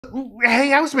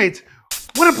Hey, housemates,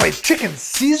 wanna play Chicken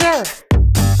Caesar?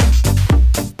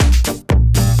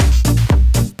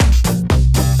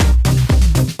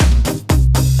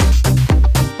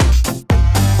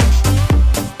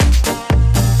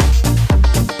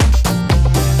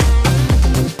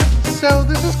 So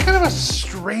this is kind of a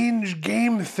strange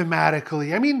game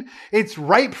thematically. I mean, it's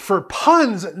ripe for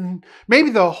puns, and maybe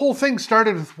the whole thing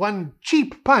started with one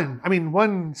cheap pun. I mean,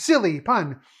 one silly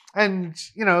pun. And,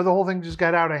 you know, the whole thing just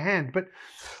got out of hand. But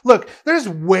look, there's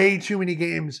way too many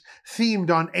games themed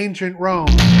on ancient Rome.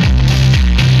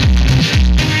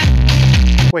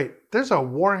 Wait, there's a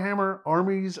Warhammer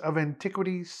Armies of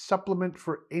Antiquity supplement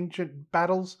for ancient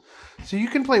battles? So you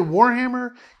can play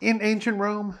Warhammer in ancient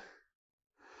Rome?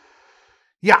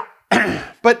 Yeah,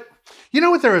 but you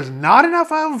know what there is not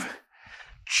enough of?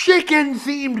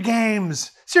 Chicken-themed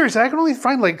games. Seriously, I can only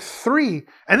find like 3,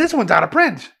 and this one's out of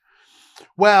print.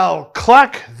 Well,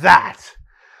 cluck that.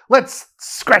 Let's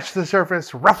scratch the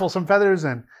surface, ruffle some feathers,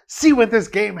 and see what this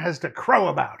game has to crow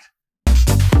about.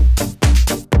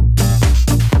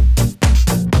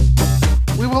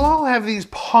 We will all have these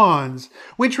pawns,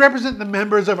 which represent the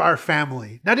members of our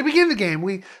family. Now, to begin the game,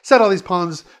 we set all these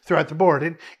pawns throughout the board,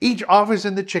 and each office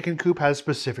in the chicken coop has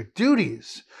specific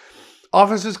duties.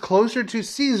 Offices closer to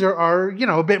Caesar are,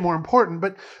 a bit more important,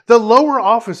 but the lower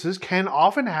offices can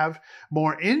often have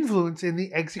more influence in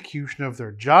the execution of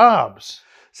their jobs.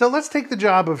 So let's take the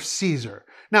job of Caesar.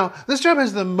 Now, this job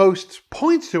has the most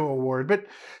points to award, but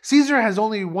Caesar has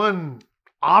only one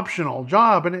optional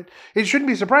job, and it shouldn't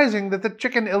be surprising that the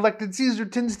chicken elected Caesar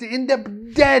tends to end up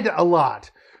dead a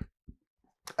lot.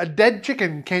 A dead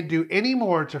chicken can't do any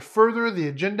more to further the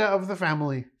agenda of the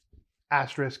family.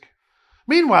 Asterisk.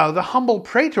 Meanwhile, the humble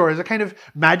praetor is a kind of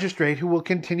magistrate who will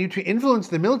continue to influence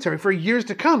the military for years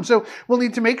to come, so we'll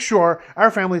need to make sure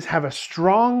our families have a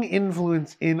strong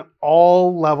influence in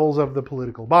all levels of the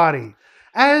political body.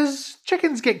 As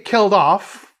chickens get killed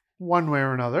off, one way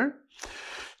or another,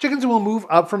 chickens will move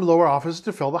up from lower offices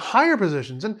to fill the higher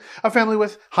positions, and a family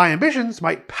with high ambitions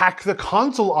might pack the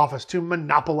consul office to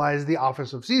monopolize the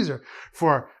office of Caesar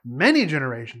for many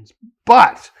generations.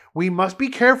 But we must be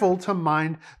careful to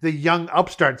mind the young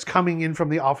upstarts coming in from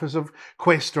the office of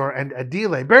quaestor and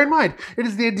aedile. Bear in mind, it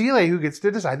is the aedile who gets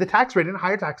to decide the tax rate, and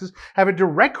higher taxes have a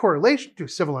direct correlation to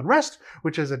civil unrest,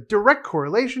 which has a direct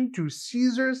correlation to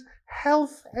Caesar's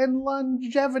health and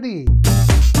longevity.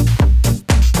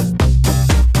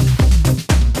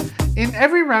 In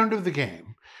every round of the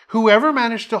game, whoever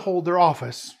managed to hold their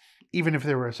office, even if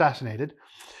they were assassinated,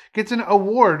 gets an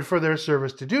award for their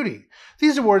service to duty.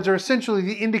 These awards are essentially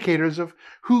the indicators of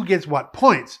who gets what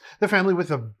points. The family with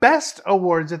the best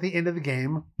awards at the end of the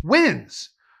game wins.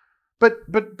 But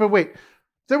wait,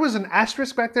 there was an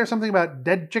asterisk back there, something about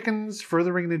dead chickens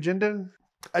furthering an agenda?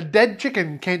 A dead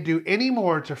chicken can't do any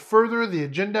more to further the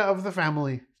agenda of the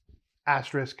family.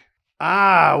 Asterisk.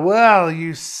 Ah, well,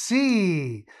 you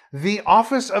see, the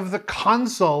office of the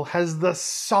consul has the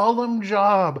solemn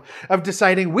job of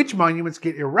deciding which monuments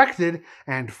get erected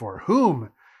and for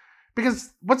whom.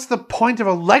 Because what's the point of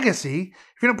a legacy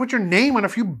if you don't put your name on a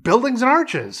few buildings and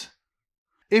arches?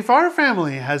 If our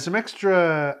family has some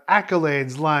extra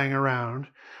accolades lying around,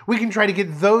 we can try to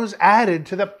get those added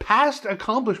to the past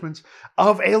accomplishments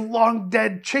of a long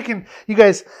dead chicken. You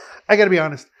guys, I gotta be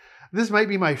honest. This might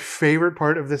be my favorite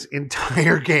part of this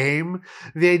entire game.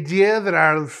 The idea that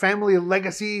our family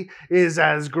legacy is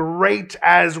as great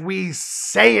as we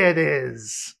say it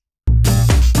is.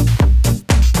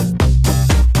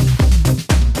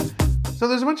 So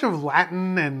there's a bunch of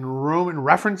Latin and Roman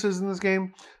references in this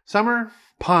game. Some are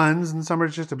puns and some are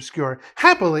just obscure.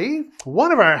 Happily,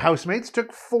 one of our housemates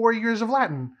took 4 years of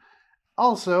Latin.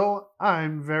 Also,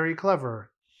 I'm very clever.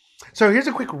 So here's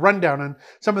a quick rundown on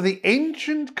some of the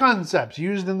ancient concepts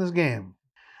used in this game.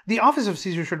 The office of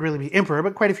Caesar should really be emperor,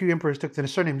 but quite a few emperors took the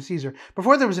surname Caesar.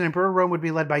 Before there was an emperor, Rome would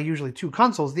be led by usually 2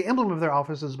 consuls. The emblem of their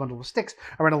office is a bundle of sticks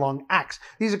around a long axe.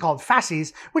 These are called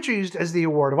fasces, which are used as the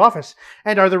award of office,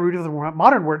 and are the root of the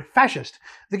modern word fascist.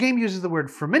 The game uses the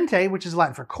word fermente, which is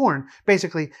Latin for corn.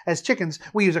 Basically, as chickens,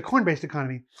 we use a corn-based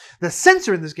economy. The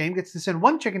censor in this game gets to send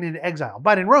 1 chicken into exile,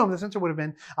 but in Rome, the censor would have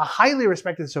been a highly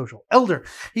respected social elder.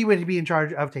 He would be in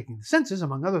charge of taking the census,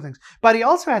 among other things, but he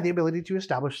also had the ability to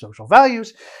establish social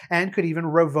values, and could even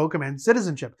revoke a man's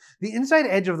citizenship. The inside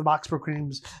edge of the box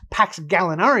proclaims Pax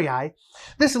Gallinarii.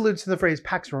 This alludes to the phrase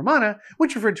Pax Romana,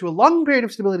 which referred to a long period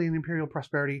of stability and imperial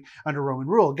prosperity under Roman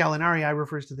rule. Gallinarii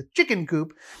refers to the chicken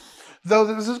coop, though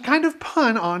this is kind of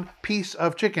pun on piece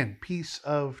of chicken. Piece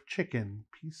of chicken.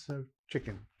 Piece of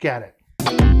chicken. Get it.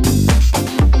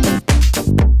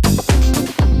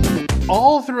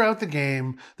 All throughout the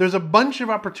game, there's a bunch of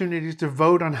opportunities to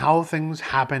vote on how things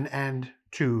happen and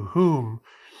to whom.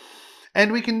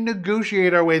 And we can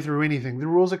negotiate our way through anything. The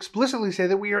rules explicitly say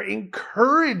that we are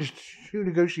encouraged to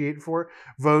negotiate for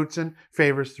votes and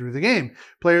favors through the game.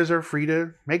 Players are free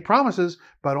to make promises,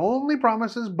 but only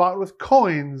promises bought with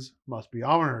coins must be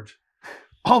honored.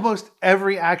 Almost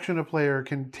every action a player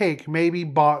can take may be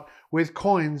bought with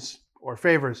coins or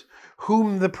favors.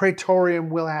 Whom the Praetorium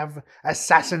will have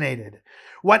assassinated.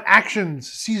 What actions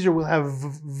Caesar will have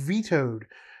vetoed.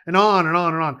 And on and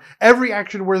on and on. Every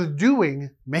action worth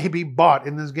doing may be bought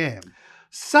in this game.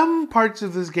 Some parts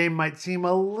of this game might seem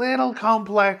a little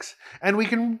complex, and we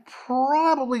can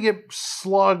probably get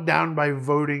slogged down by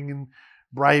voting and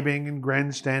bribing and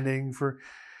grandstanding for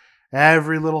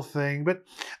every little thing. But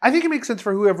I think it makes sense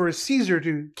for whoever is Caesar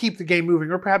to keep the game moving,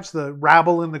 or perhaps the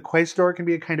rabble in the quaestor can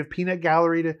be a kind of peanut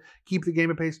gallery to keep the game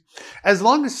at pace. As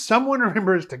long as someone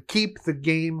remembers to keep the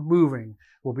game moving,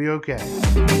 we'll be okay.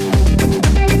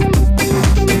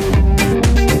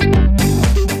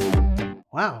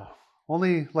 Wow,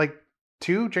 only like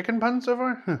 2 chicken puns so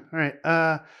far? All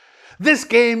right. This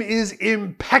game is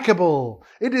impeccable.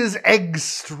 It is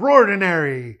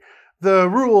extraordinary. The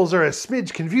rules are a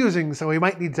smidge confusing, so we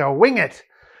might need to wing it.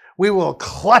 We will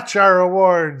clutch our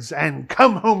rewards and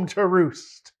come home to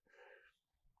roost.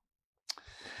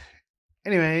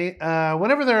 Anyway,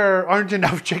 whenever there aren't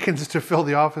enough chickens to fill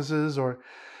the offices, or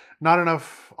not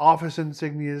enough office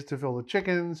insignias to fill the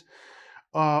chickens,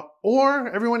 or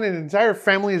everyone in an entire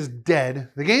family is dead,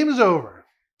 the game is over.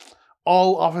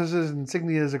 All offices and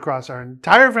insignias across our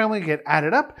entire family get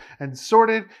added up and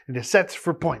sorted into sets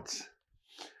for points.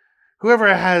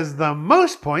 Whoever has the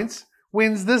most points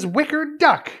wins this wicker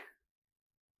duck.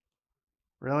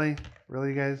 Really?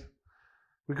 Really, guys?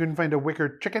 We couldn't find a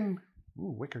wicker chicken?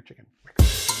 Ooh, wicker chicken. Wicker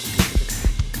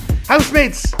chicken.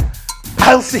 Housemates,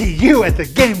 I'll see you at the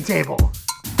game table.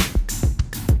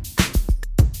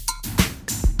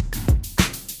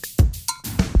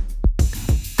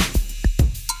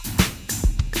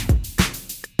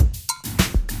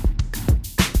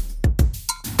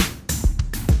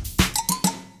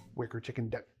 Wicker chicken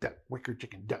duck, duck, wicker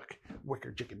chicken duck,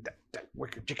 wicker chicken duck, duck,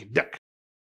 wicker chicken duck.